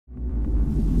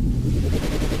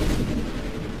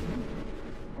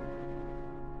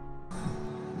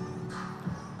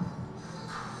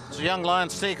Young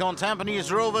Lions take on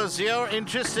Tampines Rovers here.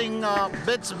 Interesting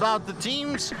bits about the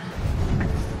teams.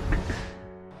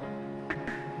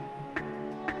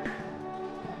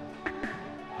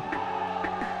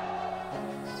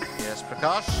 Yes,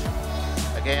 Prakash.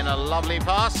 Again, a lovely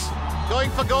pass. Going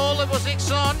for goal, it was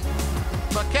Ikhsan,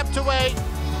 but kept away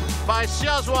by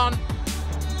Shazwan.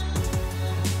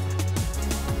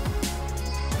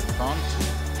 Irfan,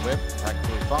 whip, back to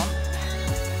Irfan.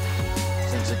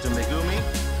 Sends it to Megumi.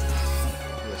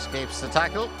 He escapes the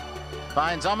tackle.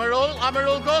 Finds Amirul.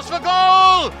 Amirul goes for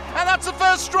goal! And that's the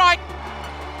first strike.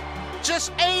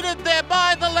 Just aided there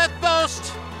by the left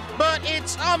post. But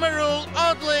it's Amirul,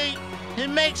 Adli. He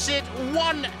makes it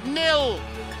 1-0.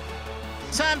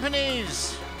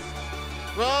 Tampines.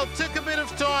 Well, took a bit of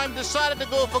time, decided to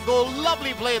go for goal.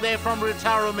 Lovely play there from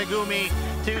Ritaro Megumi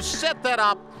to set that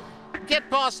up, get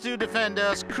past two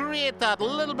defenders, create that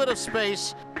little bit of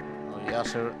space.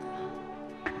 Yasser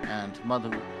and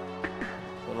Madhu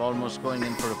were almost going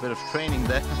in for a bit of training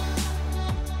there.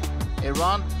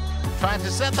 Iran trying to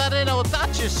set that in. Oh,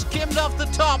 that just skimmed off the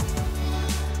top.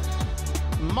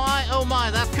 My, oh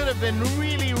my, that could have been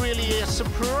really, really a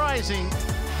surprising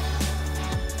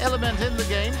element in the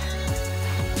game.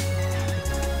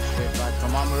 Straight back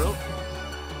from Amirul.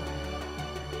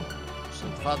 So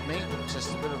Fandi,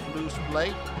 just a bit of loose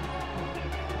play.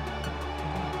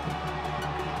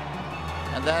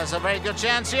 And there's a very good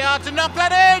chance here to knock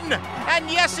that in. And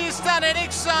yes, he's done it.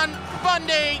 Ikhsan,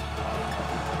 Fandi.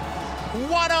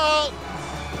 1-0.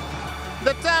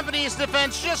 The Tampines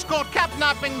defense just caught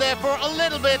catnapping there for a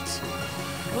little bit.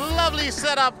 Lovely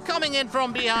setup coming in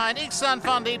from behind. Ikhsan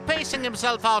Fandi pacing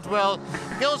himself out well.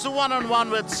 Goes to one-on-one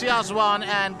with Shazwan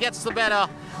and gets the better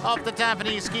of the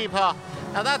Tampines keeper.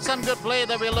 Now that's some good play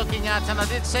that we're looking at, and I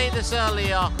did say this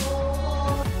earlier.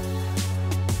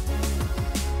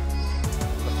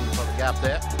 Looking for the gap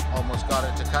there. Almost got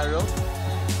it to Cairo.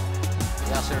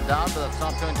 Yasser down, but that's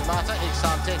not going to matter.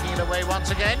 Ikhsan taking it away once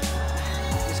again.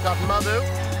 He's got Madhu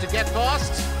to get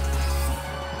past.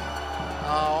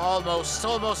 Oh,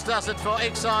 almost does it for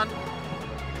Ikhsan.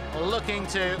 Looking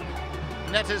to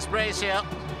net his brace here.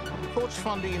 Coach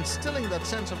Fandi instilling that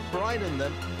sense of pride in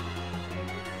them.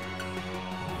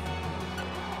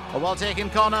 A well-taken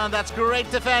corner, and that's great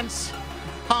defense.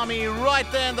 Hami right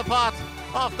there in the path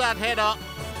of that header.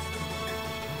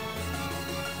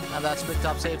 And that's picked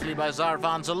up safely by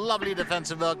Irfan. So lovely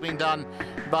defensive work being done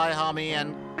by Hami,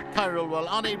 and Cairo were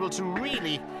unable to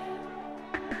really.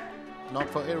 Not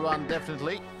for Irfan,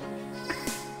 definitely.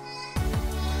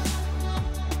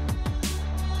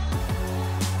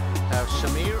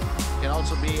 Shamir can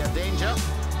also be a danger.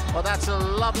 Well, that's a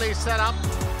lovely setup.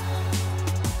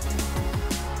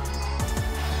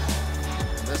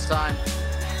 This time,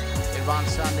 Irfan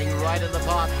standing right in the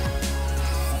path.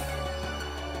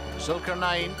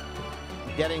 Zulkarnain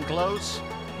getting close.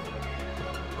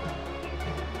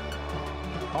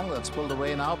 Oh, that's pulled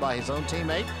away now by his own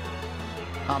teammate.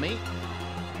 Hami.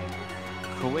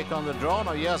 Quick on the draw.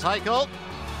 Now here's Haikal.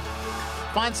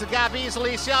 Finds the gap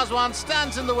easily. Shazwan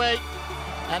stands in the way.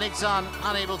 And Ikhsan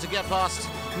unable to get past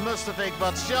Mustafik,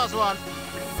 but Shazwan.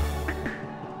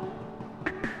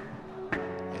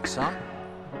 Ikhsan.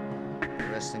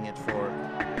 Resting it for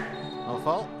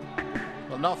Nofal.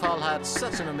 Well, Nofal had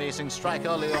such an amazing strike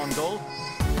earlier on goal.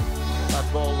 That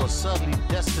ball was certainly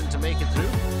destined to make it through.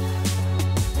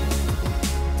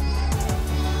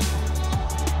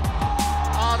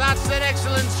 Oh, that's an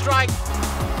excellent strike.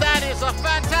 That is a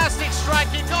fantastic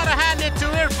strike. You gotta hand it to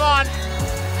Irfan.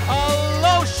 A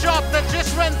low shot that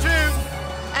just went through,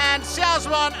 and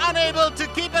Shazwan unable to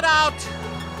keep it out.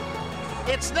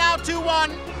 It's now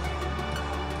 2-1.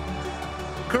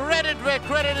 Credit where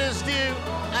credit is due,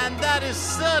 and that is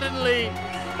certainly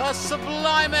a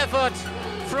sublime effort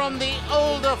from the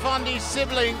older Fandi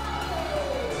sibling.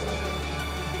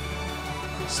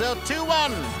 So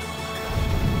 2-1.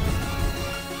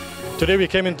 Today we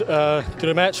came into to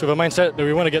the match with a mindset that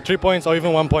we want to get 3 points or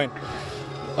even 1 point.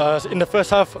 In the first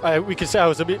half, we could say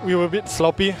we were a bit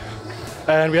sloppy,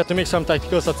 and we had to make some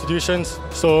tactical substitutions.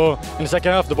 So in the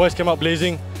second half, the boys came out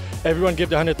blazing. Everyone gave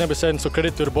their 110%, so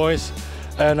credit to the boys.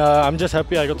 And I'm just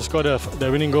happy I got to score the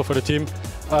winning goal for the team.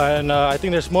 And I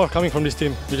think there's more coming from this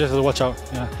team. We just have to watch out.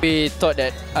 Yeah. We thought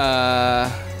that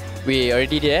we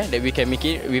already there, that we can make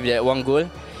it with that 1 goal.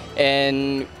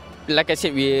 And like I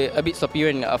said, we're a bit sloppy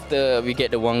when after we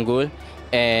get the 1 goal.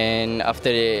 And after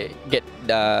they get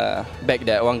back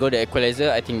that 1 goal, the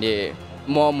equalizer, I think they're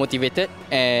more motivated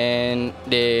and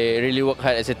they really work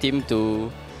hard as a team to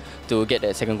get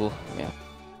that 2nd goal. Yeah.